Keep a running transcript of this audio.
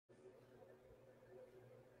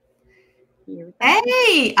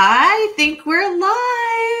Hey, I think we're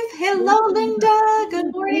live. Hello, Linda.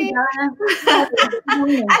 Good morning.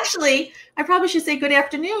 Actually, I probably should say good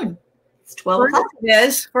afternoon. It's 12 o'clock. It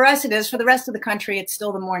is. For us, it is. For the rest of the country, it's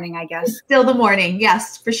still the morning, I guess. It's still the morning.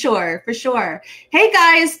 Yes, for sure. For sure. Hey,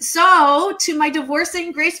 guys. So to my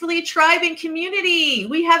Divorcing Gracefully tribe and community,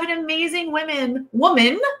 we have an amazing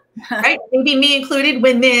woman, right? Maybe me included,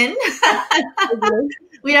 women.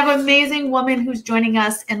 We have an amazing woman who's joining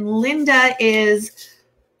us, and Linda is,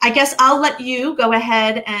 I guess I'll let you go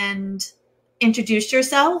ahead and introduce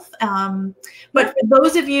yourself. But for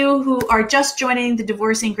those of you who are just joining the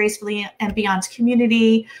Divorcing Gracefully and Beyond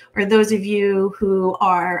community, or those of you who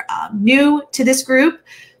are new to this group,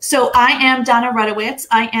 so I am Donna Rudowitz.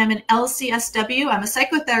 I am an LCSW. I'm a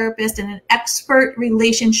psychotherapist and an expert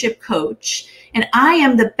relationship coach. And I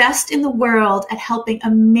am the best in the world at helping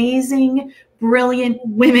amazing, brilliant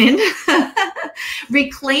women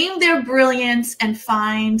reclaim their brilliance and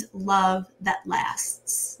find love that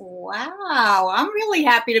lasts. Wow. I'm really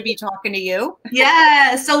happy to be talking to you.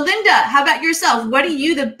 Yeah. So Linda, how about yourself? What are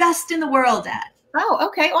you the best in the world at? Oh,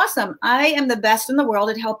 okay. Awesome. I am the best in the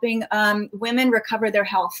world at helping women recover their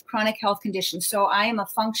health, chronic health conditions. So I am a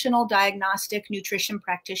functional diagnostic nutrition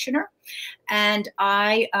practitioner, and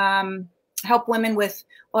I help women with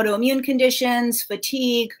autoimmune conditions,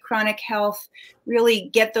 fatigue, chronic health, really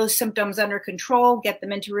get those symptoms under control, get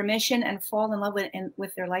them into remission, and fall in love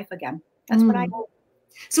with their life again. That's what I do.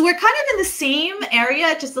 So we're kind of in the same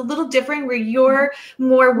area, just a little different, where you're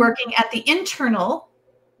more working at the internal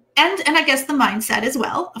and I guess the mindset as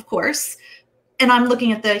well, of course. And I'm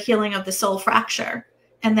looking at the healing of the soul fracture,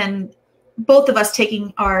 and then both of us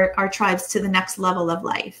taking our tribes to the next level of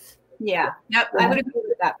life. Yeah, yep, I would agree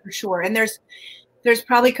with that for sure. And there's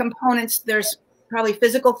probably components, there's probably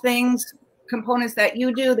physical things, components that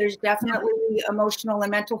you do. There's definitely emotional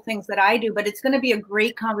and mental things that I do, but it's going to be a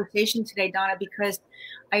great conversation today, Donna, because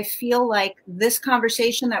I feel like this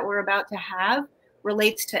conversation that we're about to have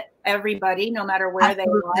relates to everybody, no matter where they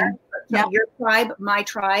are. So your tribe, my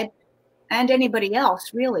tribe, and anybody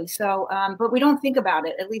else, really. So, but we don't think about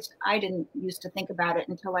it. At least I didn't used to think about it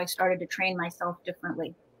until I started to train myself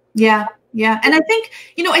differently. Yeah. Yeah. And I think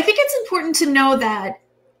it's important to know that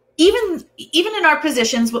even in our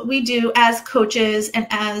positions, what we do as coaches and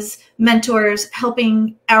as mentors,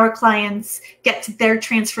 helping our clients get to their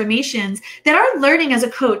transformations, that our learning as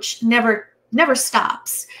a coach never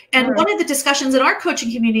stops. And one of the discussions in our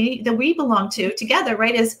coaching community that we belong to together,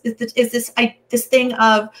 right, is this thing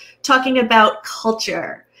of talking about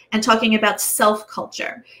culture and talking about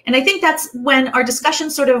self-culture. And I think that's when our discussion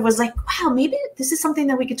sort of was like, wow, maybe this is something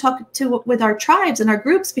that we could talk to with our tribes and our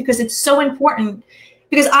groups, because it's so important.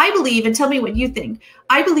 Because I believe, and tell me what you think,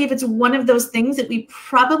 I believe it's one of those things that we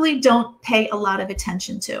probably don't pay a lot of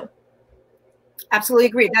attention to. Absolutely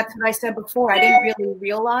agree. That's what I said before. I didn't really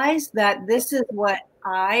realize that this is what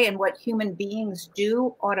what human beings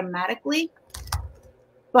do automatically.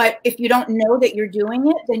 But if you don't know that you're doing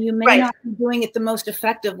it, then you may not be doing it the most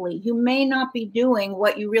effectively. You may not be doing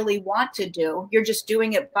what you really want to do. You're just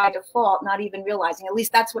doing it by default, not even realizing. At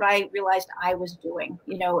least that's what I realized I was doing,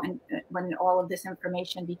 and when all of this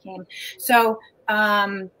information became. So,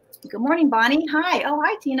 good morning, Bonnie. Hi. Oh,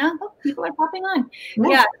 hi, Tina. Oh, people are popping on.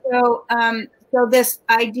 Yeah. So this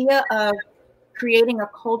idea of creating a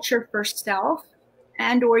culture for self,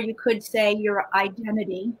 or you could say your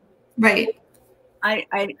identity. Right.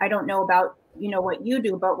 I don't know about, what you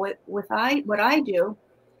do, but what I do,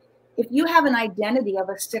 if you have an identity of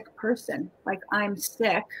a sick person, like I'm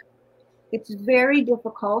sick, it's very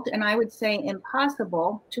difficult, and I would say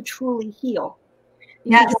impossible, to truly heal.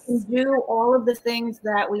 Because you can do all of the things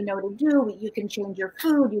that we know to do. You can change your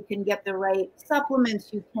food, you can get the right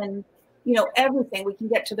supplements, you can, everything. We can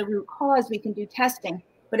get to the root cause, we can do testing.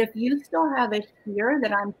 But if you still have a fear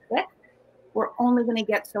that I'm sick, we're only going to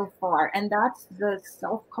get so far. And that's the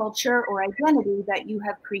self-culture or identity that you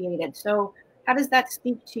have created. So how does that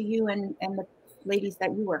speak to you and the ladies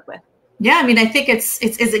that you work with? Yeah, I mean, I think it's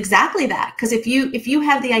exactly that. Because if you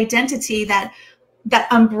have the identity that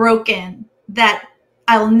I'm broken, that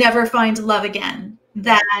I'll never find love again,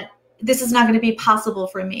 that this is not going to be possible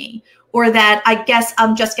for me, or that I guess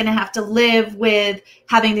I'm just going to have to live with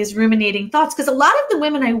having these ruminating thoughts. Because a lot of the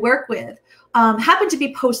women I work with happen to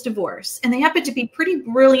be post-divorce, and they happen to be pretty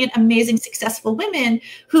brilliant, amazing, successful women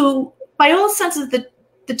who, by all senses of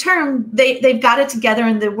the term, they've got it together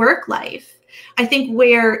in their work life. I think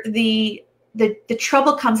where the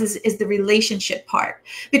trouble comes is the relationship part,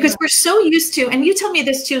 because we're so used to, and you tell me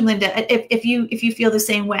this too, Linda, if you feel the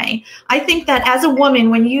same way. I think that as a woman,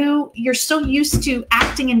 when you're so used to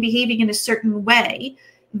acting and behaving in a certain way,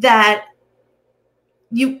 that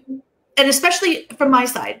and especially from my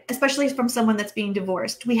side, especially from someone that's being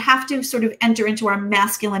divorced, we have to sort of enter into our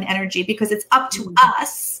masculine energy, because it's up to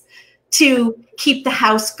us to keep the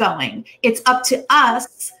house going. It's up to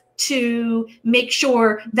us to make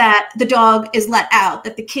sure that the dog is let out,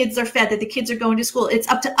 that the kids are fed, that the kids are going to school. It's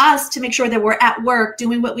up to us to make sure that we're at work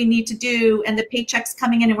doing what we need to do, and the paycheck's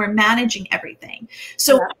coming in, and we're managing everything.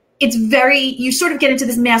 So it's you sort of get into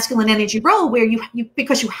this masculine energy role where you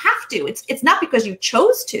because you have to. It's not because you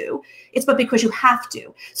chose to, it's but because you have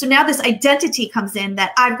to. So now this identity comes in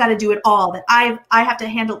that I've got to do it all, that I have to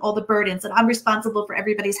handle all the burdens, that I'm responsible for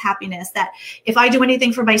everybody's happiness, that if I do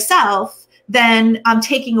anything for myself, then I'm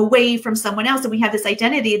taking away from someone else. And we have this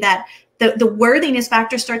identity that the worthiness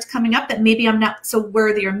factor starts coming up, that maybe I'm not so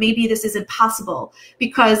worthy, or maybe this is impossible.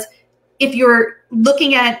 Because if you're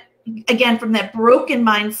looking at, again, from that broken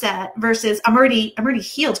mindset versus I'm already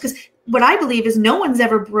healed, because what I believe is no one's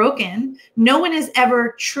ever broken. No one is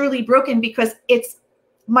ever truly broken, because it's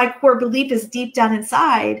my core belief is deep down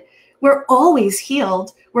inside. We're always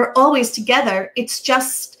healed. We're always together. It's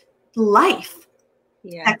just life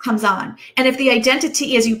that comes on. And if the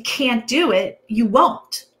identity is you can't do it, you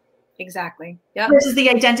won't. Exactly. Yeah. Versus the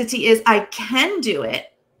identity is I can do it.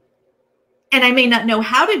 And I may not know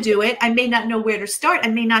how to do it. I may not know where to start. I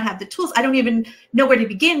may not have the tools. I don't even know where to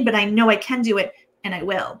begin, but I know I can do it, and I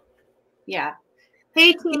will. Yeah.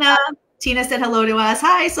 Hey, Tina. Tina said hello to us.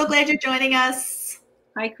 Hi, so glad you're joining us.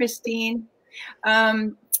 Hi, Christine.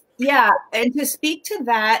 Yeah, and to speak to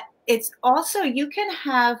that, it's also, you can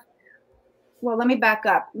have, well, let me back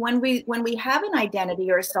up. When we have an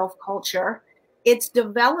identity or a self-culture, it's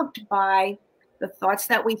developed by the thoughts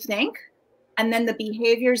that we think, and then the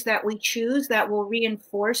behaviors that we choose that will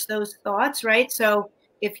reinforce those thoughts, right? So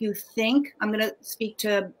if you think, I'm going to speak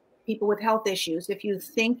to people with health issues. If you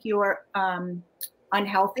think you're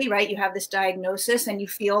unhealthy, right? You have this diagnosis and you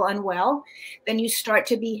feel unwell, then you start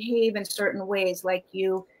to behave in certain ways, like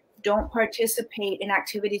you don't participate in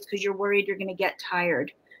activities because you're worried you're going to get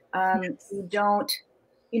tired. You don't,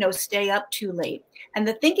 stay up too late. And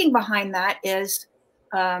the thinking behind that is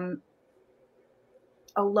a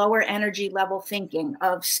lower energy level thinking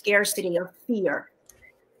of scarcity, of fear.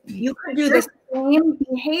 You could do the same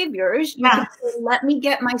behaviors. You could say, let me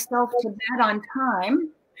get myself to bed on time,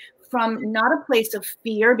 from not a place of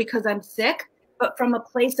fear because I'm sick, but from a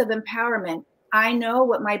place of empowerment. I know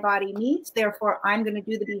what my body needs. Therefore, I'm going to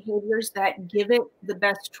do the behaviors that give it the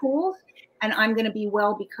best tools, and I'm going to be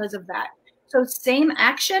well because of that. So same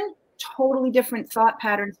action, totally different thought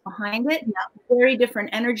patterns behind it, very different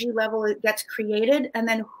energy level it gets created, and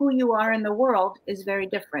then who you are in the world is very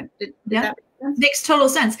different. Did that make sense? Makes total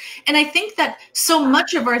sense. And I think that so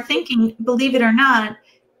much of our thinking, believe it or not,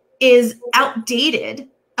 is outdated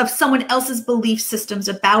of someone else's belief systems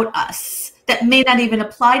about us that may not even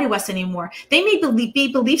apply to us anymore. They may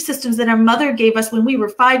be belief systems that our mother gave us when we were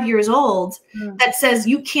 5 years old that says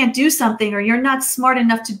you can't do something, or you're not smart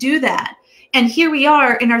enough to do that. And here we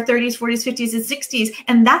are in our 30s, 40s, 50s, and 60s,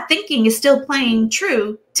 and that thinking is still playing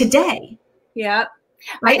true today. Yeah.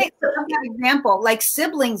 Right? I think that's a good example. Like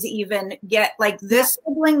siblings even get, like, this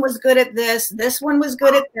sibling was good at this one was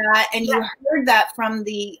good at that, and you heard that from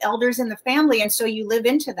the elders in the family, and so you live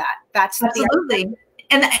into that. That's absolutely.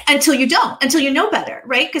 And until you don't, until you know better,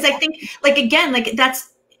 right? Because I think,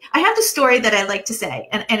 I have the story that I like to say,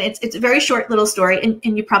 and it's a very short little story,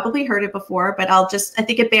 and you probably heard it before, but I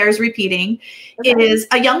think it bears repeating. Okay. It is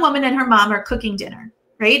a young woman and her mom are cooking dinner,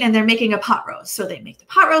 right? And they're making a pot roast. So they make the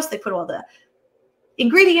pot roast, they put all the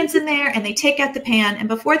ingredients in there, and they take out the pan. And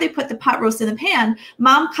before they put the pot roast in the pan,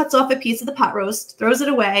 mom cuts off a piece of the pot roast, throws it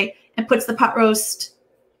away, and puts the pot roast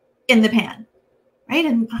in the pan, right?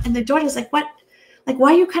 And the daughter's like, what? Like,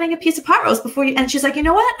 why are you cutting a piece of pot roast before you? And she's like, you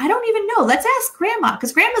know what? I don't even know. Let's ask grandma,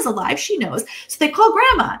 because grandma's alive. She knows. So they call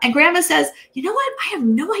grandma, and grandma says, you know what? I have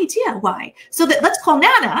no idea why. So let's call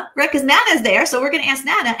Nana, right? Because Nana's there. So we're going to ask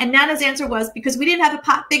Nana. And Nana's answer was because we didn't have a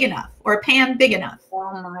pot big enough or a pan big enough.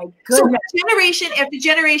 Oh my goodness. So generation after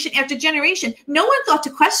generation after generation, no one thought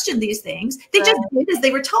to question these things. They just did as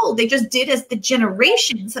they were told. They just did as the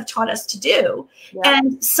generations have taught us to do. Yeah.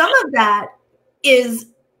 And some of that is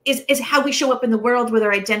how we show up in the world with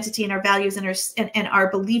our identity and our values and our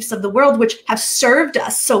beliefs of the world, which have served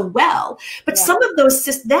us so well. But some of those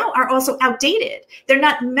systems now are also outdated. They're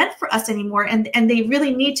not meant for us anymore. And they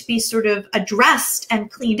really need to be sort of addressed and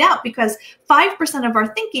cleaned out, because 5% of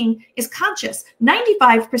our thinking is conscious.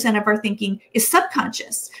 95% of our thinking is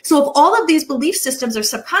subconscious. So if all of these belief systems are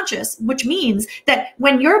subconscious, which means that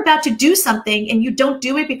when you're about to do something and you don't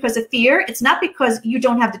do it because of fear, it's not because you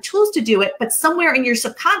don't have the tools to do it, but somewhere in your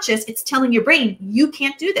subconscious, it's telling your brain, you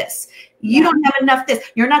can't do this. You don't have enough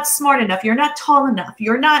this. You're not smart enough. You're not tall enough.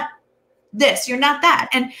 You're not this. You're not that.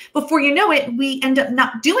 And before you know it, we end up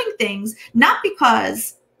not doing things, not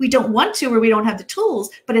because we don't want to or we don't have the tools,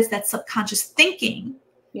 but it's that subconscious thinking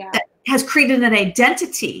that has created an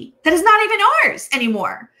identity that is not even ours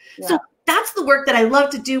anymore. So that's the work that I love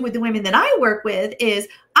to do with the women that I work with. Is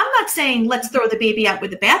I'm not saying let's throw the baby out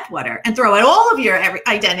with the bathwater and throw out all of your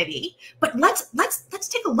identity, but let's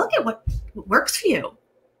take a look at what works for you,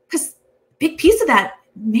 because a big piece of that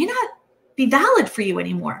may not be valid for you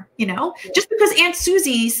anymore. You know, just because Aunt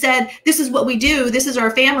Susie said, this is what we do, this is our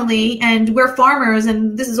family, and we're farmers,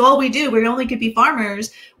 and this is all we do, we only could be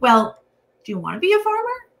farmers. Well, do you want to be a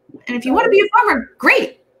farmer? And if you want to be a farmer,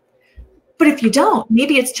 great. But if you don't,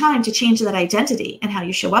 maybe it's time to change that identity and how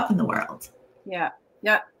you show up in the world. Yeah.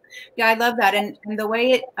 I love that. And the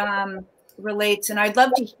way it relates, and I'd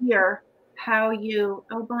love to hear how you,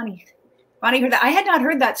 Bonnie heard that. I had not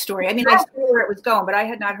heard that story. I mean, I saw where it was going, but I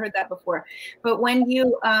had not heard that before. But when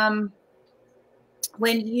you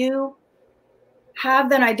have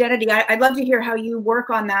that identity, I'd love to hear how you work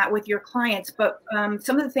on that with your clients. But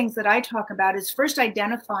some of the things that I talk about is first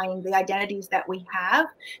identifying the identities that we have.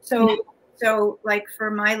 So like for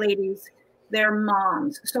my ladies, they're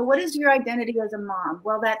moms. So what is your identity as a mom?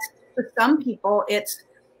 Well, that's, for some people, it's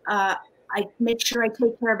I make sure I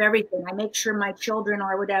take care of everything. I make sure my children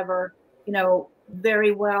are whatever, you know,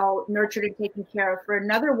 very well nurtured and taken care of. For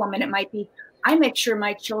another woman, it might be, I make sure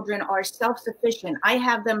my children are self-sufficient. I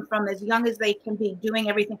have them from as young as they can be doing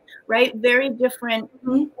everything, right? Very different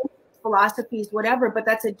philosophies, whatever, but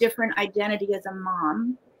that's a different identity as a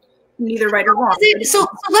mom. Neither right or wrong. So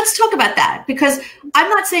let's talk about that, because I'm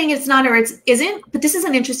not saying it's not or it isn't, but this is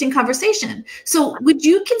an interesting conversation. So would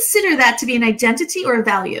you consider that to be an identity or a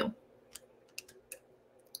value?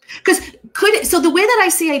 Because so the way that I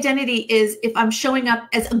see identity is if I'm showing up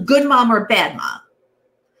as a good mom or a bad mom.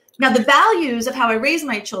 Now the values of how I raise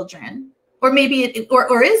my children, or maybe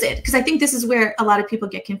or is it? Because I think this is where a lot of people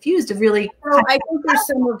get confused of really. Well, I think there's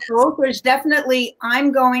some of both. There's definitely,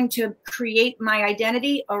 I'm going to create my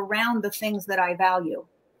identity around the things that I value.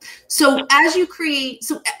 So as you create,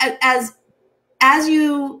 so as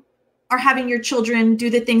you are having your children do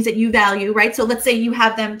the things that you value, right? So let's say you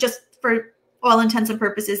have them, just for all intents and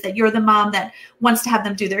purposes, that you're the mom that wants to have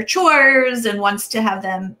them do their chores and wants to have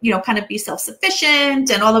them, you know, kind of be self-sufficient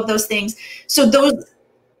and all of those things. So though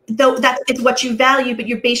that it's what you value, but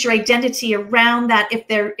you base your identity around that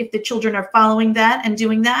if the children are following that and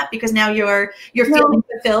doing that, because now you're feeling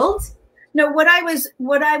fulfilled. No, what I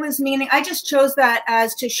was meaning, I just chose that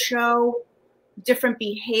as to show different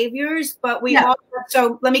behaviors, but we also,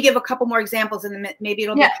 so let me give a couple more examples and then maybe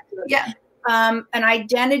it'll an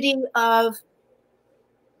identity of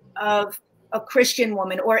a Christian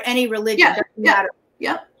woman or any religion, doesn't matter.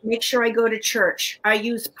 Make sure I go to church. I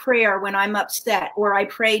use prayer when I'm upset, or I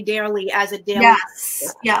pray daily as a daily.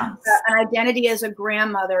 An identity as a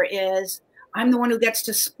grandmother is, I'm the one who gets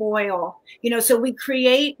to spoil, you know, so we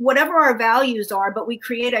create whatever our values are, but we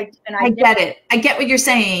create an identity. I get it. I get what you're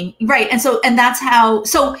saying. Right. And that's how,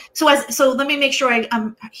 so let me make sure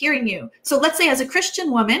I'm hearing you. So let's say as a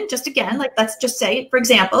Christian woman, just again, like, let's just say, for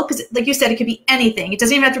example, because like you said, it could be anything. It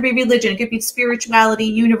doesn't even have to be religion. It could be spirituality,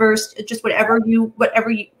 universe, just whatever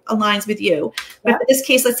aligns with you. But in this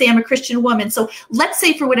case, let's say I'm a Christian woman. So let's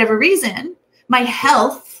say for whatever reason, my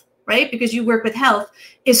health, right, because you work with health,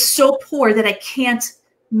 is so poor that I can't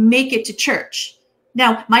make it to church.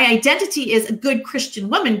 Now, my identity is a good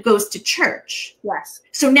Christian woman goes to church. Yes.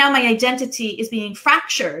 So now my identity is being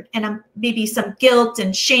fractured, and maybe some guilt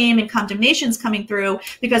and shame and condemnations coming through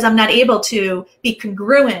because I'm not able to be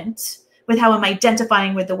congruent with how I'm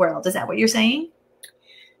identifying with the world. Is that what you're saying?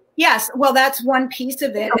 Yes. Well, that's one piece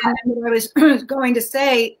of it. Okay. And I was going to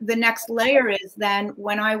say the next layer is then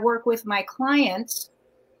when I work with my clients,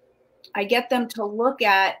 I get them to look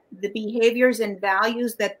at the behaviors and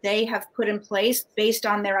values that they have put in place based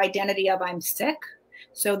on their identity of I'm sick.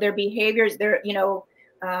 So their behaviors, they're, you know,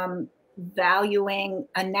 valuing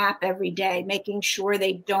a nap every day, making sure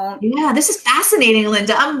they don't. Yeah, this is fascinating,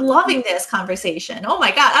 Linda. I'm loving this conversation. Oh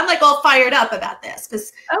my God. I'm like all fired up about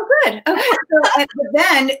this. Oh, good.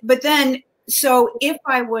 Okay. But then, so if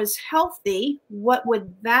I was healthy, what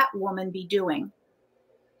would that woman be doing?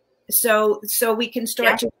 So we can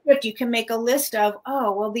start to shift. You can make a list of,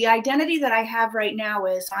 oh, well, the identity that I have right now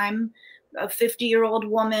is I'm a 50-year-old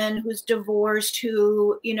woman who's divorced,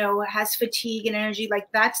 who, you know, has fatigue and energy. Like,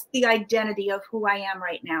 that's the identity of who I am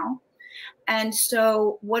right now. And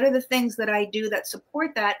so what are the things that I do that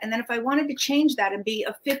support that? And then if I wanted to change that and be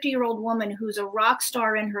a 50-year-old woman who's a rock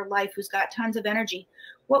star in her life, who's got tons of energy,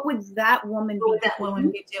 what would that woman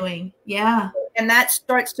be doing? Yeah. And that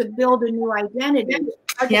starts to build a new identity.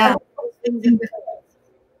 Yeah.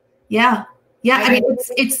 Yeah. Yeah. I mean,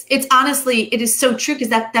 it's honestly, it is so true, because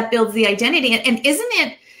that builds the identity. And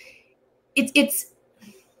isn't it's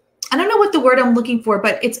I don't know what the word I'm looking for,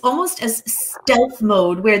 but it's almost as stealth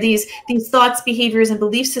mode, where these thoughts, behaviors, and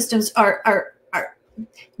belief systems are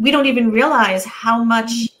we don't even realize how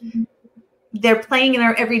much they're playing in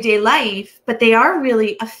our everyday life, but they are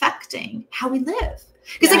really affecting how we live.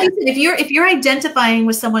 Because like you said, if you're identifying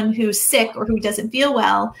with someone who's sick or who doesn't feel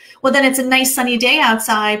well, well, then it's a nice sunny day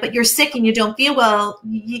outside, but you're sick and you don't feel well,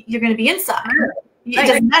 you're going to be inside. It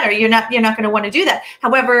doesn't matter. You're not going to want to do that.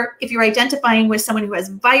 However, if you're identifying with someone who has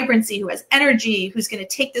vibrancy, who has energy, who's going to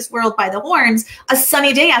take this world by the horns, a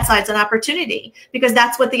sunny day outside is an opportunity, because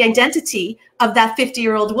that's what the identity of that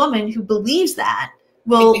 50-year-old woman who believes that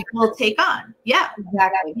will take on. Yeah,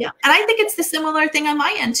 exactly. Yeah. And I think it's the similar thing on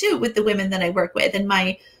my end too, with the women that I work with, and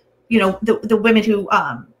my, you know, the women who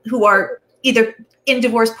are either in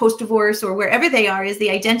divorce, post-divorce, or wherever they are, is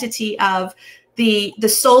the identity of the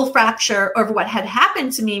soul fracture of what had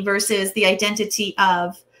happened to me versus the identity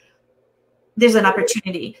of there's an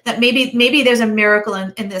opportunity, that maybe there's a miracle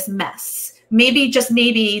in this mess. Maybe, just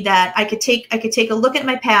maybe, that I could take a look at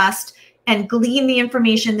my past and glean the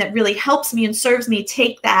information that really helps me and serves me,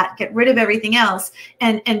 take that, get rid of everything else.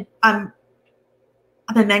 And I'm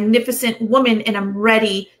a magnificent woman, and I'm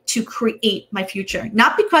ready to create my future.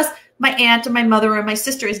 Not because my aunt or my mother or my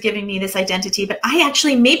sister is giving me this identity, but I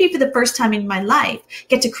actually, maybe for the first time in my life,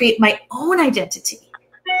 get to create my own identity.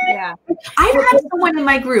 Yeah. I've had someone in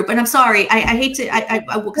my group, and I'm sorry, I hate to,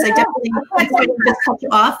 because I definitely just cut you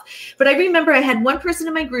off, but I remember I had one person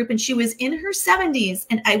in my group, and she was in her 70s,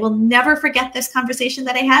 and I will never forget this conversation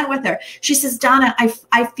that I had with her. She says, Donna,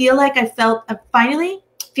 I feel like I finally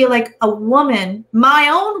feel like a woman, my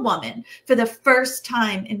own woman, for the first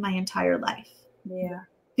time in my entire life. Yeah.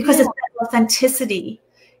 Because it's that authenticity.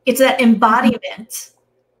 It's that embodiment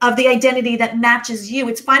of the identity that matches you.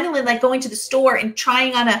 It's finally like going to the store and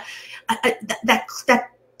trying on that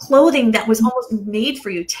clothing that was almost made for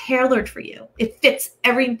you, tailored for you. It fits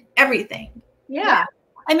everything. Yeah.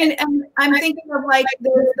 I mean, I'm thinking of like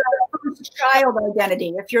the first child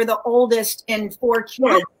identity. If you're the oldest in 4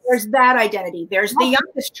 kids, there's that identity. There's the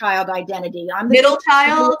youngest child identity. I'm the middle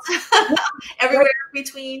child, everywhere in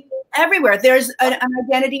between. Everywhere. There's an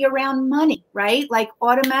identity around money, right? Like,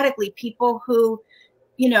 automatically, people who,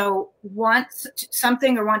 you know, want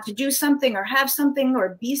something or want to do something or have something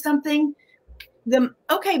or be something,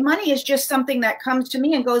 okay, money is just something that comes to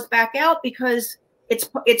me and goes back out, because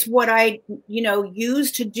it's what I, you know,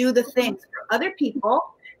 use to do the things. For other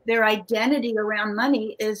people, their identity around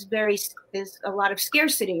money is a lot of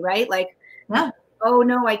scarcity, right? Like, oh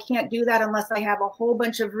no, I can't do that unless I have a whole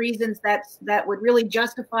bunch of reasons that would really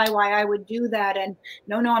justify why I would do that. And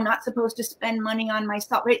no, I'm not supposed to spend money on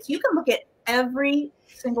myself, right? So you can look at every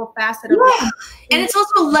single facet of it. And it's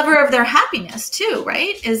also a lever of their happiness too,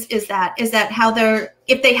 right? Is that how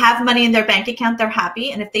if they have money in their bank account, they're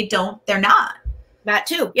happy, and if they don't, they're not. That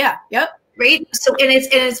too. Yeah. Yep. Right. So, and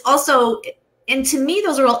it's also, and to me,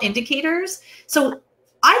 those are all indicators. So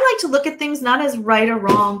I like to look at things not as right or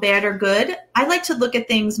wrong, bad or good. I like to look at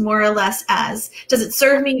things more or less as, does it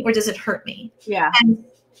serve me or does it hurt me? Yeah.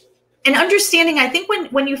 And understanding, I think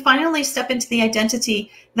when you finally step into the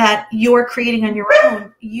identity that you're creating on your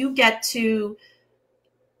own, you get to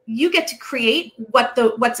create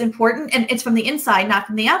what's important, and it's from the inside, not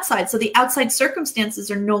from the outside. So the outside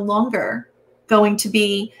circumstances are no longer going to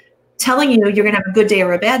be telling you you're going to have a good day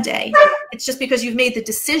or a bad day. It's just because you've made the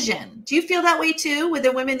decision. Do you feel that way too with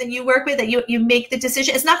the women that you work with, that you make the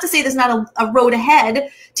decision? It's not to say there's not a road ahead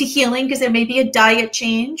to healing, because there may be a diet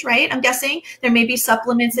change, right? I'm guessing there may be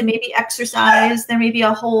supplements, there may be exercise, there may be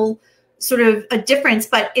a whole sort of a difference,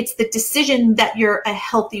 but it's the decision that you're a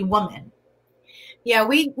healthy woman. Yeah,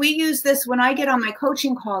 we use this when I get on my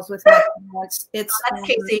coaching calls with my clients. It's that's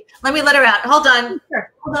Casey. Let me let her out. Hold on.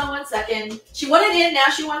 Sure. Hold on 1 second. She wanted in, now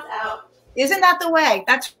she wants out. Isn't that the way?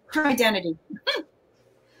 That's her identity.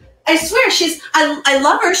 I swear, I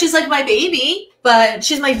love her. She's like my baby, but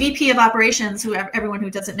she's my VP of operations, everyone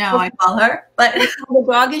who doesn't know, I call her. But what kind of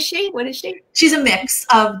dog is she? What is she? She's a mix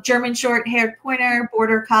of German short-haired pointer,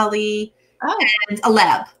 border collie, and a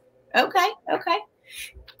lab. Okay.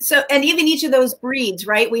 So, and even each of those breeds,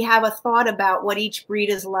 right? We have a thought about what each breed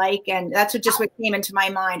is like, and that's what came into my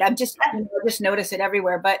mind. I'm just, just notice it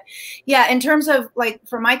everywhere. But yeah, in terms of like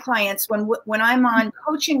for my clients, when I'm on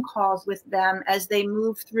coaching calls with them as they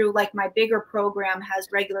move through, like my bigger program has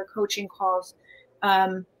regular coaching calls,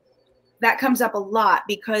 that comes up a lot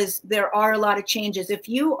because there are a lot of changes. If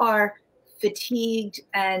you are fatigued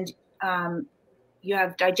and you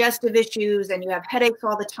have digestive issues and you have headaches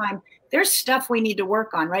all the time, there's stuff we need to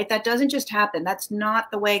work on, right? That doesn't just happen. That's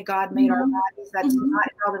not the way God made our bodies. That's not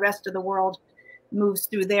how the rest of the world moves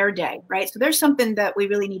through their day, right? So there's something that we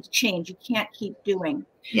really need to change. You can't keep doing.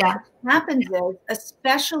 Yeah. What happens is,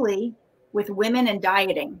 especially with women and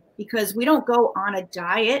dieting, because we don't go on a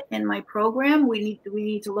diet in my program. We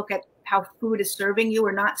need to look at how food is serving you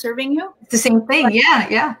or not serving you. It's the same thing. But,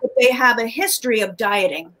 yeah. But they have a history of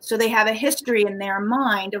dieting. So they have a history in their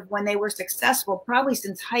mind of when they were successful, probably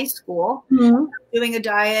since high school, doing a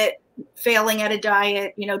diet, failing at a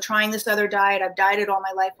diet, trying this other diet. I've dieted all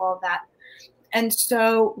my life, all of that. And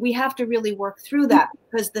so we have to really work through that,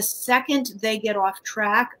 because the second they get off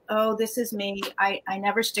track, oh, this is me. I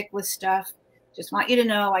never stick with stuff. Just want you to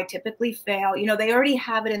know I typically fail. They already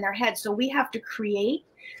have it in their head. So we have to create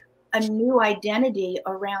a new identity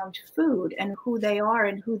around food and who they are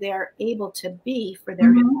and who they're able to be for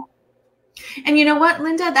their health. And you know what,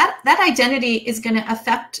 Linda, that identity is going to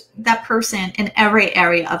affect that person in every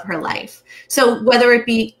area of her life. So whether it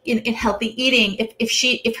be in healthy eating,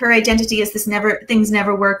 if her identity is things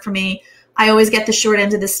never work for me, I always get the short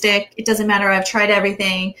end of the stick, it doesn't matter, I've tried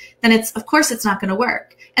everything, then of course it's not going to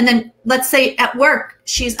work. And then let's say at work,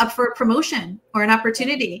 she's up for a promotion or an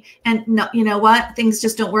opportunity, and no, you know what, things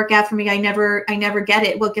just don't work out for me. I never get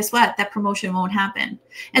it. Well, guess what? That promotion won't happen.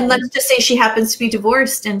 And let's just say she happens to be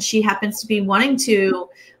divorced and she happens to be wanting to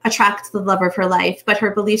attract the love of her life, but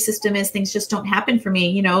her belief system is things just don't happen for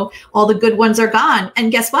me. All the good ones are gone. And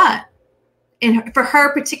guess what? For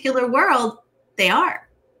her particular world, they are.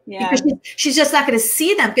 Yeah. Because she's just not going to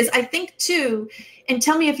see them. Because I think too, and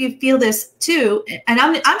tell me if you feel this too, and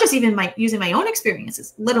I'm just even using my own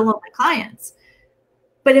experiences, let alone my clients.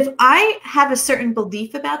 But if I have a certain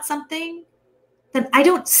belief about something, then I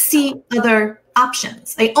don't see other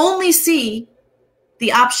options. I only see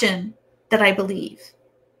the option that I believe.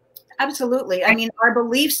 Absolutely. I mean, our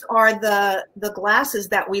beliefs are the glasses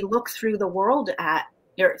that we look through the world at.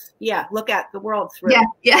 Earth. Yeah, look at the world through.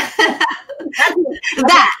 Yeah.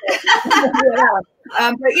 That.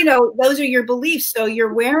 But those are your beliefs. So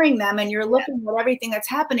you're wearing them and you're looking at everything that's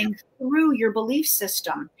happening through your belief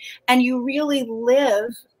system. And you really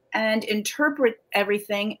live and interpret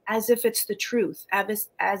everything as if it's the truth, as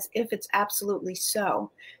if it's absolutely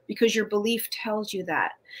so, because your belief tells you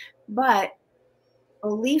that. But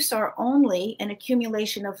beliefs are only an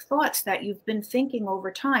accumulation of thoughts that you've been thinking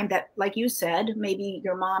over time that, like you said, maybe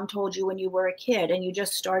your mom told you when you were a kid and you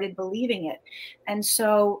just started believing it. And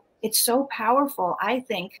so it's so powerful, I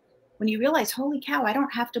think, when you realize, holy cow, I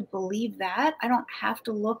don't have to believe that. I don't have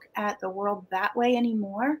to look at the world that way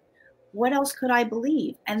anymore. What else could I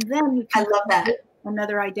believe? And then you can love that.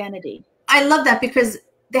 Another identity. I love that, because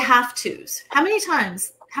the have tos. How many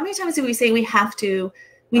times do we say we have to,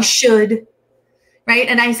 we should, right?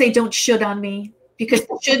 And I say, don't should on me, because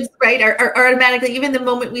shoulds, right, are automatically, even the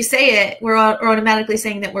moment we say it, we're automatically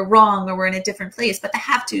saying that we're wrong or we're in a different place. But the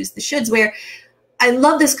have tos, the shoulds, where I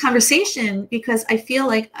love this conversation because I feel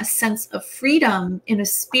like a sense of freedom in a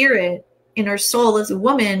spirit, in our soul as a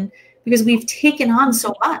woman, because we've taken on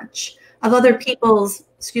so much of other people's,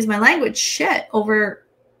 excuse my language, shit over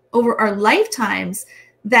our lifetimes,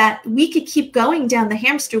 that we could keep going down the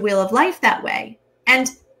hamster wheel of life that way. And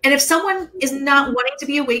if someone is not wanting to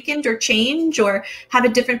be awakened or change or have a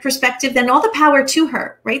different perspective, then all the power to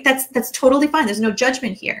her, right? That's totally fine. There's no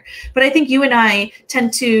judgment here. But I think you and I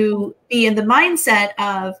tend to be in the mindset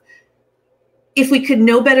of, if we could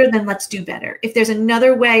know better, then let's do better. If there's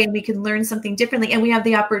another way and we can learn something differently, and we have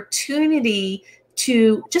the opportunity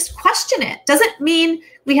to just question it. Doesn't mean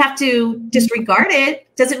we have to disregard it.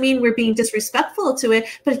 Doesn't mean we're being disrespectful to it,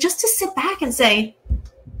 but just to sit back and say,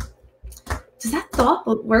 does that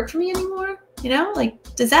thought work for me anymore?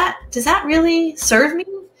 Like, does that really serve me?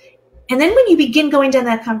 And then when you begin going down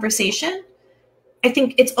that conversation, I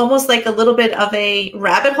think it's almost like a little bit of a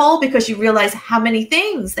rabbit hole, because you realize how many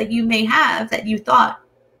things that you may have that you thought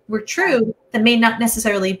were true that may not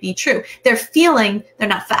necessarily be true. They're feeling, they're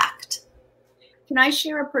not fact. Can I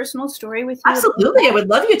share a personal story with you? Absolutely. I would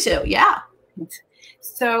love you to. Yeah.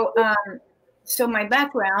 So my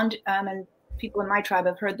background, and people in my tribe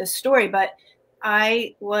have heard this story, but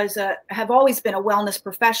I have always been a wellness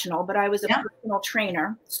professional, but I was a personal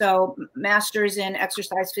trainer. So master's in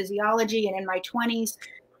exercise physiology, and in my 20s,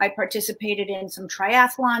 I participated in some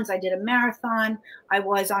triathlons. I did a marathon. I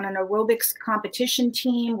was on an aerobics competition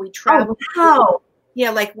team. We traveled. Oh, wow. Yeah,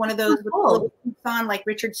 like one of those with little boots on, like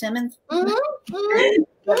Richard Simmons. Mm-hmm.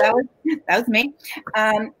 So that was me.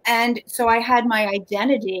 And so I had my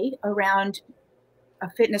identity around a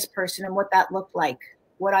fitness person and what that looked like,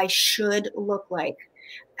 what I should look like.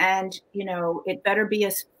 And, you know, it better be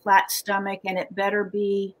a flat stomach, and it better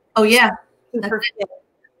be super fit.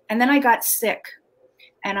 And then I got sick,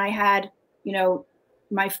 and I had, you know,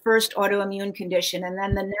 my first autoimmune condition, and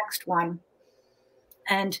then the next one.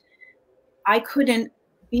 And I couldn't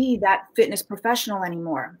be that fitness professional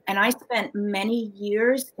anymore. And I spent many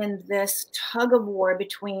years in this tug of war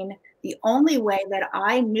between the only way that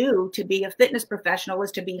I knew to be a fitness professional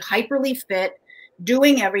was to be hyperly fit,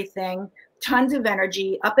 doing everything, tons of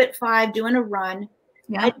energy, up at 5, doing a run.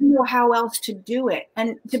 I didn't know how else to do it.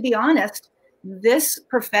 And to be honest, this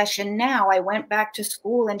profession now, I went back to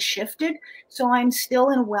school and shifted. So I'm still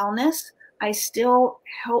in wellness. I still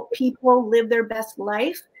help people live their best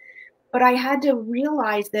life. But I had to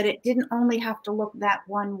realize that it didn't only have to look that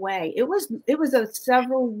one way. It was a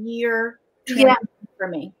several year transition for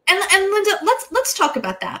me. And Linda, let's talk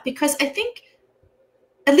about that, because I think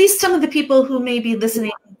at least some of the people who may be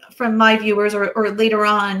listening from my viewers or later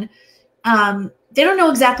on, they don't know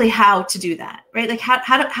exactly how to do that, right? Like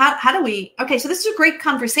how do we? Okay, so this is a great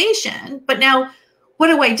conversation, but now what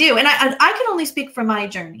do I do? And I can only speak for my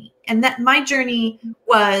journey, and that my journey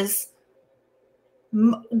was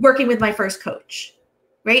working with my first coach,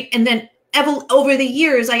 right? And then over the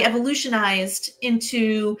years, I evolutionized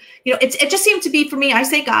into, you know, it just seemed to be for me, I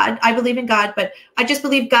say God, I believe in God, but I just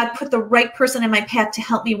believe God put the right person in my path to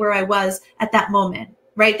help me where I was at that moment,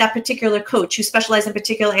 right? That particular coach who specialized in a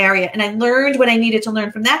particular area. And I learned what I needed to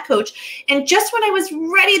learn from that coach. And just when I was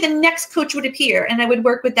ready, the next coach would appear and I would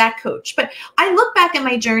work with that coach. But I look back at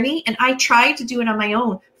my journey, and I tried to do it on my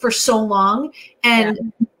own for so long.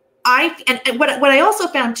 And what I also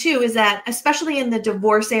found too is that, especially in the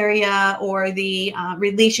divorce area or the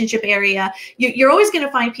relationship area, you're always going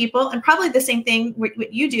to find people, and probably the same thing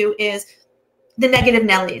what you do is the negative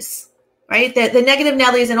Nellies, right? The negative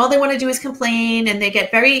Nellies, and all they want to do is complain, and they're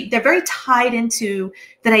very tied into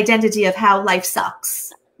that identity of how life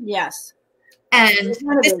sucks. Yes. And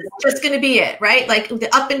this is just going to be it, right? Like the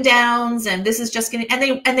up and downs, and this is just going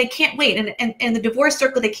to, and they can't wait. And the divorce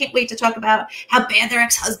circle, they can't wait to talk about how bad their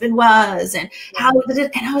ex-husband was and how,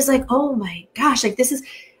 and I was like, oh my gosh, like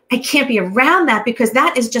I can't be around that, because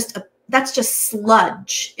that's just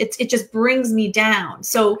sludge. It just brings me down.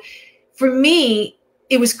 So for me,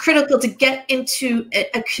 it was critical to get into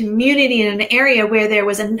a community in an area where there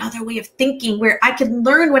was another way of thinking, where I could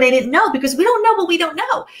learn what I didn't know, because we don't know what we don't know.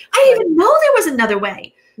 I didn't even know there was another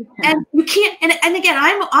way. And you can't, and again,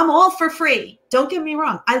 I'm all for free. Don't get me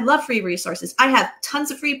wrong. I love free resources. I have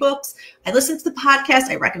tons of free books. I listen to the podcast.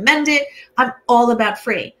 I recommend it. I'm all about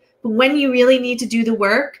free. But when you really need to do the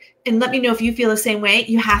work, and let me know if you feel the same way,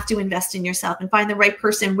 you have to invest in yourself and find the right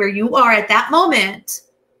person where you are at that moment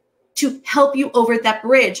to help you over that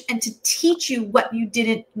bridge and to teach you what you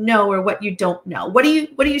didn't know or what you don't know. What do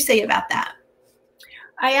you say about that?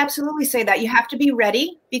 I absolutely say that you have to be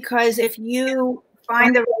ready, because if you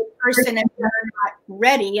find the right person and they're not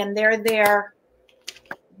ready, and they're there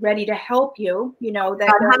ready to help you, you know, that.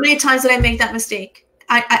 How many times did I make that mistake?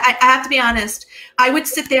 I have to be honest. I would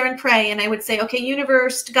sit there and pray, and I would say, okay,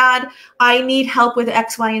 universe, God, I need help with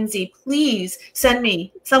X, Y, and Z. Please send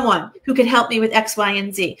me someone who could help me with X, Y,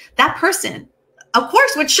 and Z. That person, of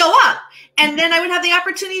course, would show up. And then I would have the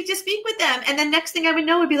opportunity to speak with them. And then next thing I would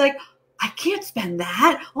know would be like, I can't spend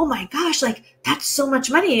that. Oh my gosh, like that's so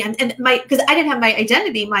much money. And because I didn't have my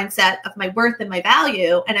identity mindset of my worth and my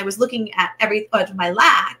value. And I was looking at my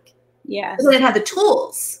lack. Yes. I didn't have the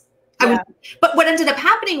tools. But what ended up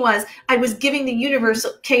happening was I was giving the universe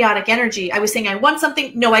chaotic energy. I was saying, I want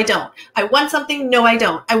something. No, I don't. I want something. No, I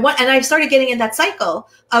don't. And I started getting in that cycle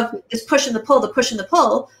of this push and the pull, the push and the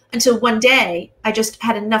pull, until one day I just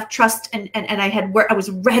had enough trust and I was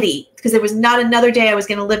ready, because there was not another day I was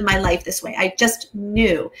going to live my life this way. I just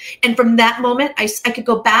knew. And from that moment, I could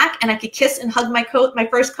go back and I could kiss and hug my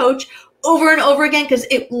first coach over and over again, because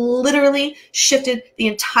it literally shifted the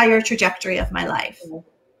entire trajectory of my life.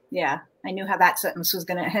 Yeah, I knew how that sentence was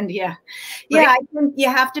going to end. Yeah. Yeah, right. I think you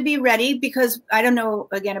have to be ready, because I don't know,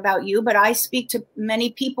 again, about you, but I speak to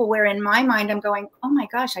many people where in my mind I'm going, oh my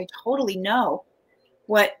gosh, I totally know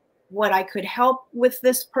what I could help with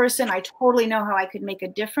this person. I totally know how I could make a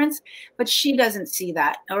difference, but she doesn't see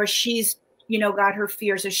that, or she's got her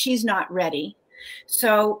fears, or she's not ready.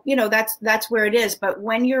 So, that's where it is. But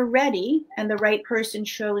when you're ready and the right person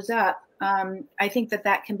shows up, I think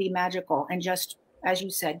that can be magical and just, as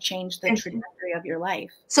you said, change the trajectory of your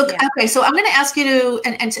life. So, okay. So I'm going to ask you to,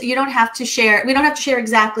 and you don't have to share, we don't have to share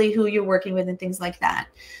exactly who you're working with and things like that.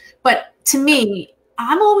 But to me,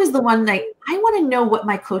 I'm always the one I want to know what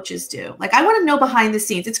my coaches do. Like, I want to know behind the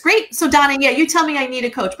scenes. It's great. So Donna, yeah, you tell me I need a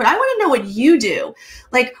coach, but I want to know what you do.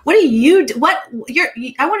 Like, what do you do?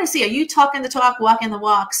 I want to see, are you talking the talk, walking the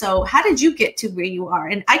walk? So how did you get to where you are?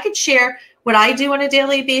 And I could share what I do on a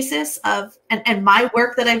daily basis and my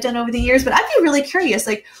work that I've done over the years, but I'd be really curious,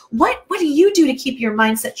 like, what do you do to keep your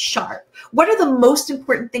mindset sharp? What are the most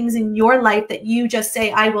important things in your life that you just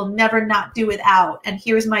say, I will never not do without, and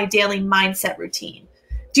here's my daily mindset routine?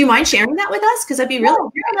 Do you mind sharing that with us? Because I'd be really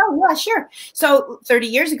yeah, sure. So 30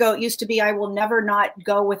 years ago, it used to be, I will never not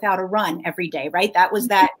go without a run every day, right? That was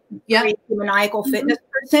that maniacal fitness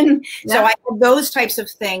person. Yeah. So I had those types of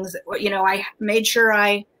things. I made sure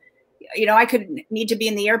I could need to be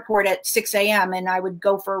in the airport at 6 a.m. and I would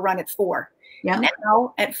go for a run at 4. Yeah.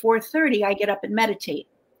 Now at 4:30, I get up and meditate.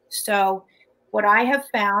 So what I have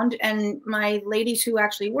found, and my ladies who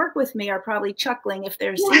actually work with me are probably chuckling if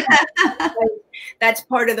they're seeing that. That's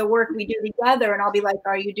part of the work we do together. And I'll be like,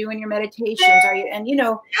 are you doing your meditations? Are you? And,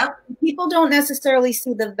 people don't necessarily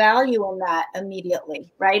see the value in that immediately,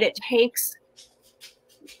 right? It takes,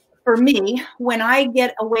 for me, when I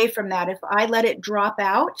get away from that, if I let it drop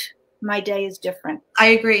out, my day is different. I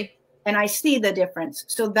agree. And I see the difference.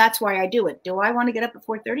 So that's why I do it. Do I want to get up at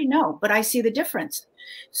 4:30? No, but I see the difference.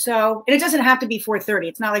 So, and it doesn't have to be 4:30.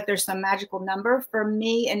 It's not like there's some magical number for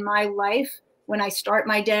me in my life when I start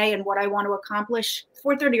my day and what I want to accomplish,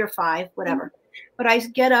 4:30 or 5, whatever. Mm-hmm. But I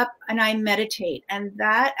get up and I meditate, and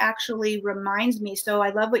that actually reminds me. So I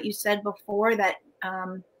love what you said before, that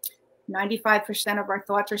 95% of our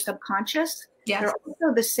thoughts are subconscious. Yes. They're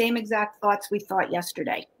also the same exact thoughts we thought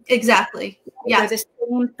yesterday. Exactly. Yeah. They're the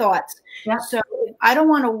same thoughts. Yeah. So I don't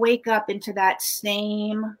want to wake up into that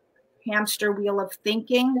same hamster wheel of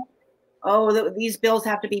thinking, these bills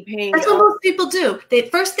have to be paid. That's what most people do. The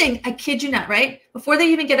first thing, I kid you not, right? Before they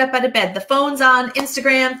even get up out of bed, the phone's on,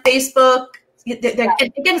 Instagram, Facebook. And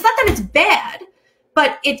again, it's not that it's bad,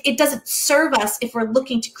 but it doesn't serve us if we're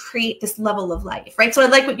looking to create this level of life, right? So I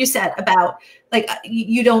like what you said about, like,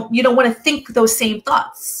 you don't want to think those same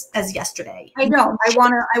thoughts as yesterday. I know. I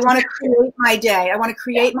want to create my day. I want to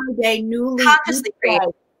create my day newly. Consciously create.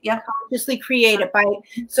 Yeah. Consciously create it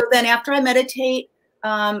so then after I meditate,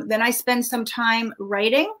 then I spend some time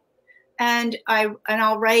writing, and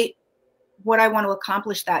I'll write what I want to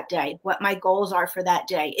accomplish that day, what my goals are for that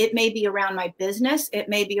day. It may be around my business. It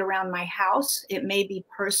may be around my house. It may be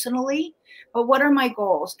personally, but what are my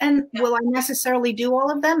goals? And will I necessarily do all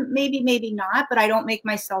of them? Maybe, maybe not, but I don't make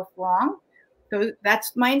myself wrong. So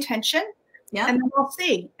that's my intention. Yeah. And then we'll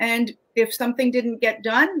see. And if something didn't get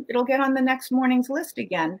done, it'll get on the next morning's list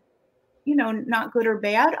again. Not good or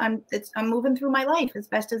bad. I'm moving through my life as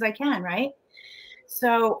best as I can, right?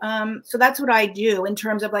 So that's what I do in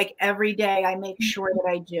terms of, like, every day I make sure that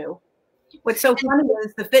I do. What's so funny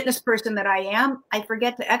is the fitness person that I am, I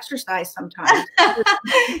forget to exercise sometimes.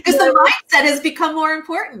 Because the mindset has become more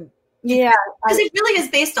important. Yeah. Because it really is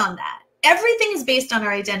based on that. Everything is based on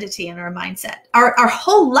our identity and our mindset. Our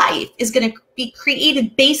whole life is going to be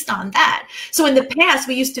created based on that. So in the past,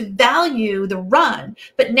 we used to value the run,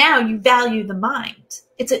 but now you value the mind.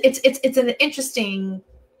 It's an interesting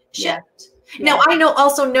shift. Yeah. Now, I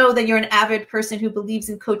also know that you're an avid person who believes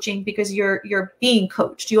in coaching because you're being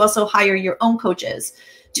coached. You also hire your own coaches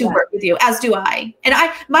to work with you, as do I. And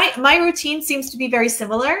my routine seems to be very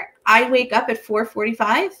similar. I wake up at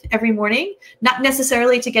 4:45 every morning, not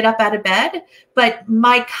necessarily to get up out of bed, but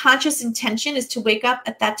my conscious intention is to wake up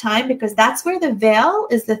at that time because that's where the veil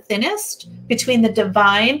is the thinnest between the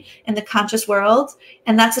divine and the conscious world.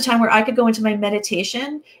 And that's the time where I could go into my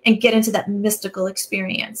meditation and get into that mystical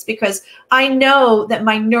experience, because I know that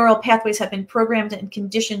my neural pathways have been programmed and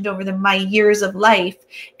conditioned over my years of life.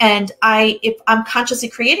 And if I'm consciously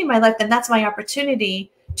creating my life, then that's my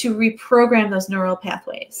opportunity to reprogram those neural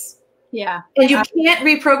pathways. Yeah. And you can't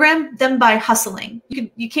reprogram them by hustling.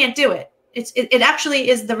 You can't do it. It actually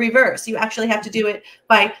is the reverse. You actually have to do it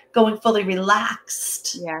by going fully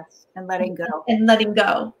relaxed. Yes. And letting go. And letting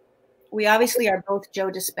go. We obviously are both Joe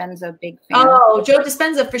Dispenza big fans. Oh, Joe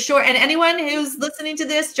Dispenza for sure. And anyone who's listening to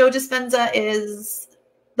this, Joe Dispenza is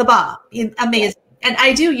the bomb. Amazing. And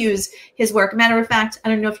I do use his work. Matter of fact, I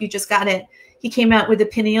don't know if you just got it. He came out with the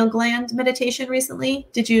pineal gland meditation recently.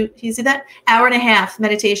 Did you see that? 1.5 hour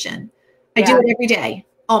meditation. I do it every day,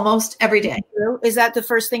 almost every day. Is that the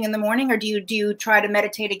first thing in the morning, or do you try to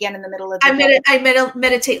meditate again in the middle of the day? I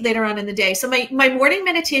meditate later on in the day. So my morning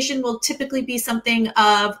meditation will typically be something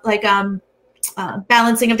of like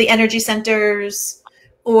balancing of the energy centers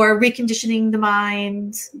or reconditioning the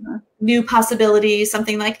mind, new possibilities,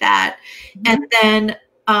 something like that. And then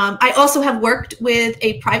I also have worked with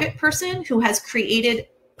a private person who has created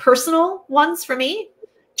personal ones for me,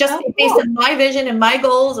 just based on my vision and my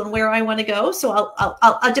goals and where I want to go. So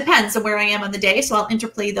I'll depends on where I am on the day. So I'll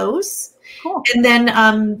interplay those. Cool. And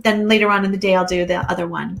then later on in the day, I'll do the other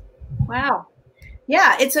one. Wow.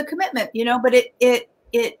 Yeah. It's a commitment, you know, but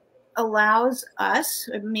it allows us,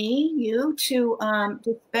 me, you to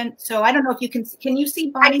spend. So I don't know if you can you see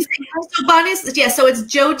Bonnie's? So Bonnie's, yeah. So it's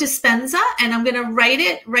Joe Dispenza, and I'm going to write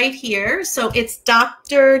it right here. So it's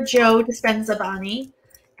Dr. Joe Dispenza, Bonnie.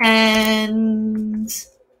 And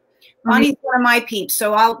Bonnie's one of my peeps.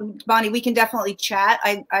 So Bonnie, we can definitely chat.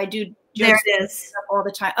 I do. There it is. All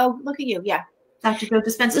the time. Oh, look at you. Yeah. Dr. Joe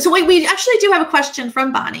Dispenza. So we actually do have a question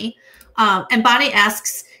from Bonnie. And Bonnie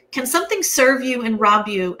asks, can something serve you and rob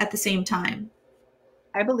you at the same time?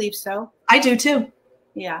 I believe so. I do too.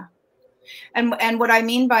 Yeah. And what I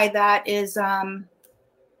mean by that is, well,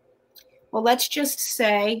 let's just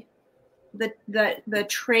say the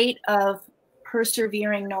trait of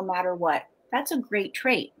persevering no matter what. That's a great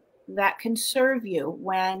trait that can serve you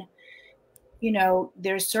when, you know,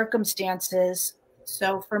 there's circumstances.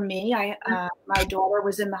 So for me, my daughter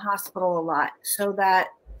was in the hospital a lot. So that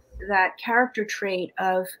character trait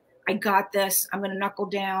of, I got this, I'm going to knuckle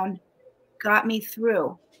down, got me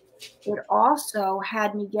through. It also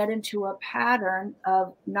had me get into a pattern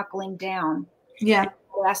of knuckling down. Yeah.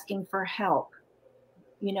 Asking for help,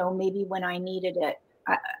 you know, maybe when I needed it.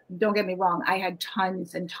 Don't get me wrong, I had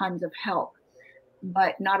tons and tons of help,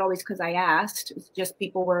 but not always because I asked. It's just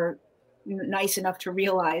people were nice enough to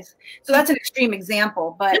realize. So that's an extreme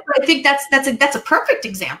example, but I think that's a perfect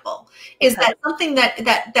example. Is that something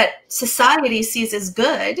that society sees as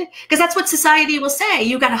good? Because that's what society will say.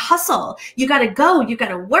 You got to hustle, you got to go, you got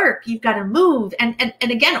to work, you've got to move, and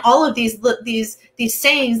again, all of these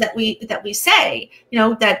sayings that we say, you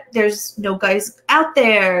know, that there's no guys out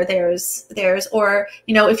there. There's or,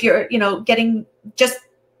 you know, if you're, you know, getting just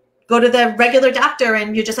go to the regular doctor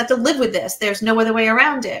and you just have to live with this. There's no other way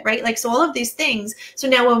around it, right? Like, so all of these things. So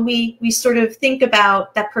now when we sort of think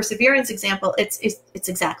about that perseverance example, it's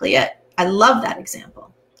exactly it. I love that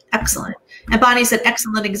example. Excellent. And Bonnie said,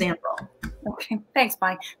 excellent example. Okay. Thanks,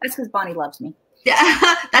 Bonnie. That's because Bonnie loves me.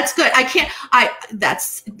 Yeah, that's good.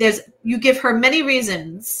 You give her many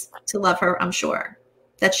reasons to love her, I'm sure,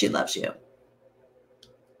 that she loves you.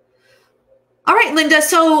 All right, Linda.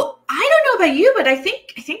 So I don't know about you, but I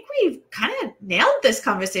think we've kind of nailed this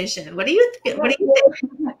conversation. What do you think?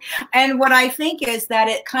 And what I think is that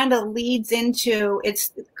it kind of leads into,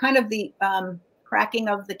 it's kind of the cracking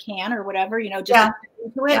of the can or whatever, you know, just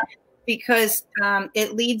into it, because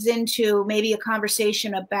it leads into maybe a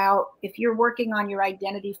conversation about, if you're working on your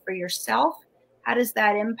identity for yourself, how does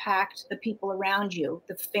that impact the people around you,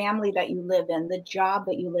 the family that you live in, the job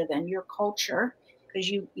that you live in, your culture? Because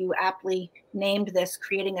you aptly named this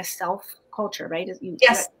creating a self culture, right?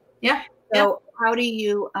 Yes. Yeah. So how do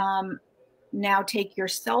you now take your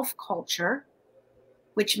self culture,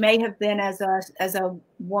 which may have been as a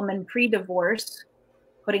woman pre-divorce,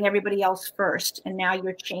 putting everybody else first, and now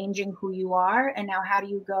you're changing who you are, and now how do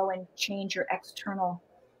you go and change your external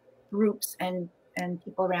groups and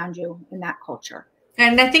people around you in that culture?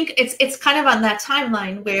 And I think it's kind of on that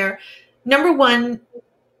timeline where, number one,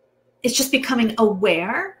 it's just becoming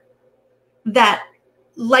aware that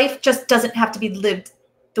life just doesn't have to be lived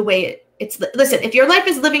the way it's. Listen, if your life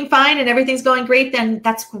is living fine and everything's going great, then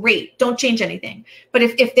that's great. Don't change anything. But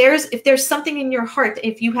if there's something in your heart,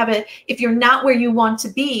 if you're not where you want to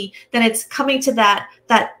be, then it's coming to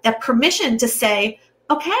that permission to say,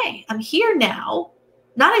 okay, I'm here now,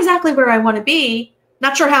 not exactly where I want to be,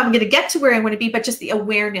 not sure how I'm going to get to where I want to be, but just the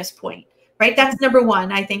awareness point. Right? That's number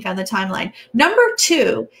one, I think, on the timeline. Number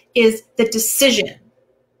two is the decision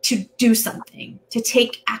to do something, to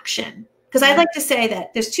take action. Because I like to say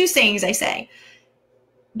that there's two sayings I say,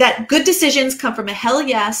 that good decisions come from a hell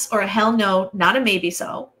yes or a hell no, not a maybe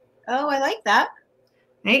so. Oh, I like that.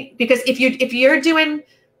 Right? Because if you're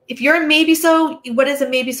a maybe so, what is a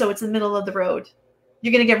maybe so? It's in the middle of the road.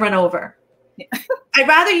 You're going to get run over. I'd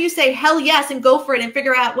rather you say hell yes and go for it and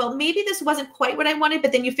figure out, well, maybe this wasn't quite what I wanted,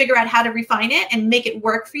 but then you figure out how to refine it and make it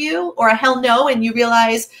work for you, or a hell no, and you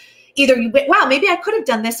realize wow, maybe I could have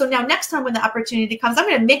done this. So now next time when the opportunity comes, I'm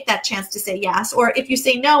going to make that chance to say yes. Or if you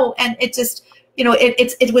say no and it just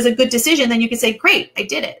it was a good decision, then you can say, great, I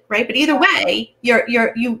did it, right? But either way,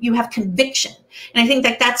 you have conviction. And I think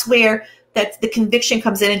that that's where the conviction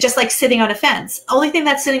comes in. And just like sitting on a fence, only thing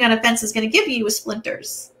that sitting on a fence is going to give you is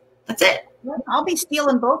splinters. That's it. I'll be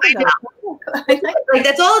stealing both of those. Like,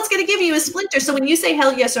 that's all it's going to give you is splinters. So when you say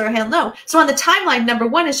hell yes or hell no, so on the timeline, number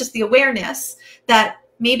one is just the awareness that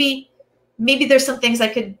maybe there's some things I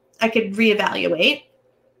could reevaluate.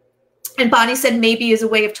 And Bonnie said maybe is a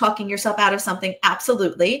way of talking yourself out of something.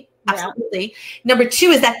 Absolutely. Absolutely. Yeah. Number two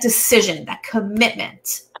is that decision, that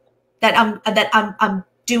commitment that I'm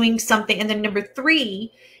doing something. And then number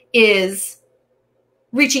three is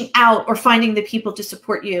reaching out or finding the people to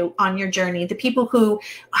support you on your journey, the people who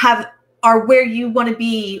are where you want to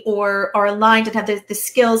be or are aligned and have the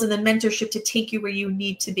skills and the mentorship to take you where you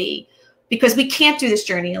need to be. Because we can't do this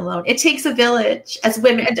journey alone. It takes a village as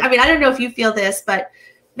women. I mean, I don't know if you feel this, but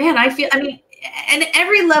man, and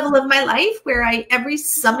every level of my life every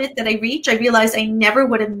summit that I reach, I realized I never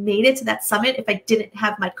would have made it to that summit if I didn't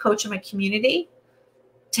have my coach and my community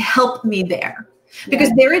to help me there.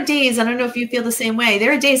 Because there are days, I don't know if you feel the same way.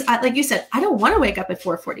 There are days, like you said, I don't want to wake up at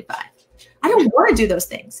 4:45. I don't want to do those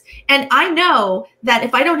things. And I know that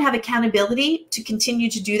if I don't have accountability to continue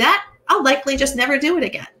to do that, I'll likely just never do it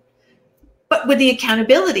again. But with the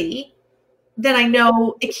accountability, then I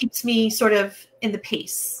know it keeps me sort of in the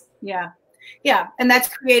pace. Yeah. Yeah. And that's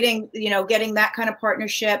creating, getting that kind of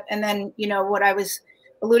partnership. And then, what I was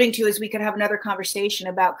alluding to is we could have another conversation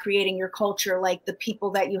about creating your culture, like the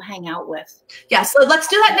people that you hang out with. Yeah. So let's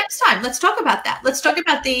do that next time. Let's talk about that. Let's talk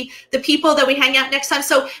about the people that we hang out next time.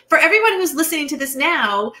 So for everyone who's listening to this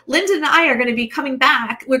now, Linda and I are going to be coming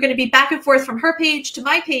back. We're going to be back and forth from her page to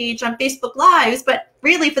my page on Facebook Lives, but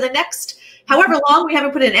really for the next however long, we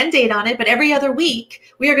haven't put an end date on it, but every other week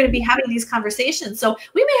we are going to be having these conversations. So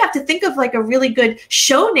we may have to think of like a really good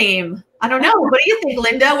show name. I don't know. What do you think,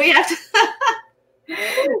 Linda? We have to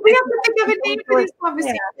think of a name for these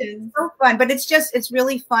conversations. Yeah, it's so fun, but it's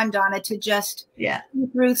really fun, Donna, to just go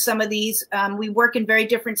through some of these. We work in very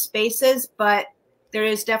different spaces, but there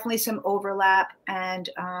is definitely some overlap, and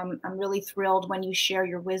I'm really thrilled when you share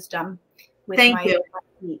your wisdom with Thank you.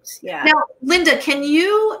 Yeah. Now, Linda, can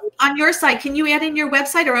you, on your site, can you add in your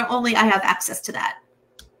website, or only I have access to that?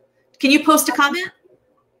 Can you post a comment?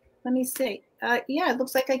 Let me see. Yeah, it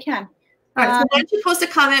looks like I can. All right. So why don't you post a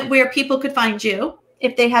comment where people could find you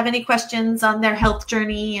if they have any questions on their health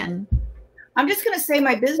journey? And I'm just going to say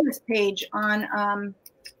my business page on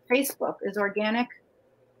Facebook is Organic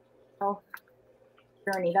Health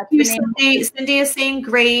Journey. That's the name. Cindy is saying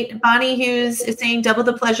great. Bonnie Hughes is saying double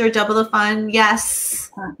the pleasure, double the fun. Yes.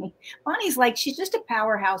 Bonnie's like, she's just a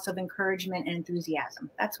powerhouse of encouragement and enthusiasm.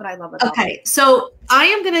 That's what I love about her. Okay. So I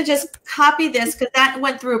am going to just copy this because that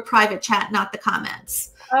went through a private chat, not the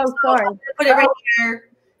comments. Oh, sorry. So put it right here.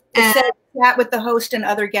 It said chat with the host and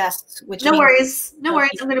other guests. Which no worries. I'm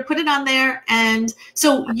going to put it on there. And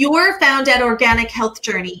so you're found at Organic Health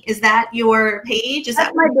Journey. Is that your page?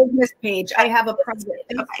 That's my business page. I have a private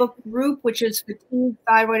Facebook group, which is Fatigue,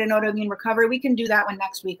 Thyroid, and Autoimmune Recovery. We can do that one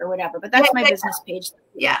next week or whatever. But that's my business page.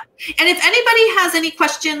 Yeah. And if anybody has any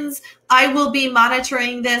questions, I will be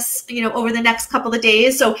monitoring this, over the next couple of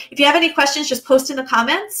days. So if you have any questions, just post in the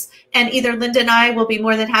comments. And either Linda and I will be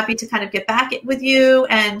more than happy to kind of get back with you.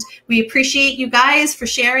 And we appreciate you guys for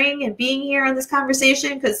sharing and being here on this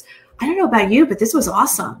conversation, because I don't know about you, but this was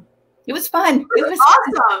awesome. It was fun. It was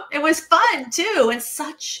awesome. It was fun too. And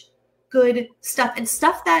such good stuff, and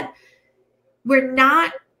stuff that we're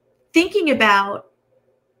not thinking about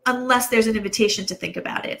unless there's an invitation to think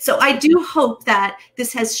about it. So I do hope that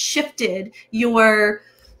this has shifted your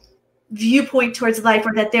viewpoint towards life,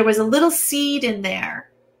 or that there was a little seed in there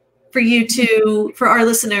for our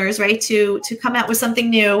listeners, right, to come out with something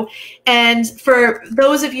new. And for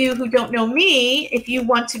those of you who don't know me, if you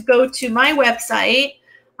want to go to my website,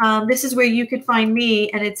 this is where you could find me,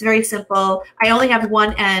 and it's very simple. I only have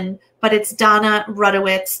one N, but it's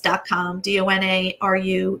DonnaRudowicz.com,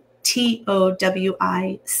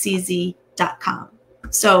 DonnaRudowicz.com.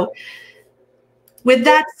 So with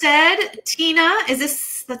that said, Tina,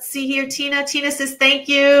 let's see here, Tina. Tina says, thank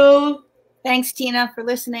you. Thanks, Tina, for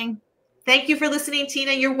listening. Thank you for listening,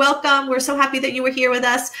 Tina. You're welcome. We're so happy that you were here with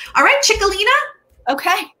us. All right, Chickalina.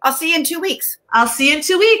 Okay. I'll see you in 2 weeks. I'll see you in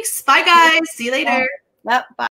 2 weeks. Bye, guys. See you later. Yep. Bye.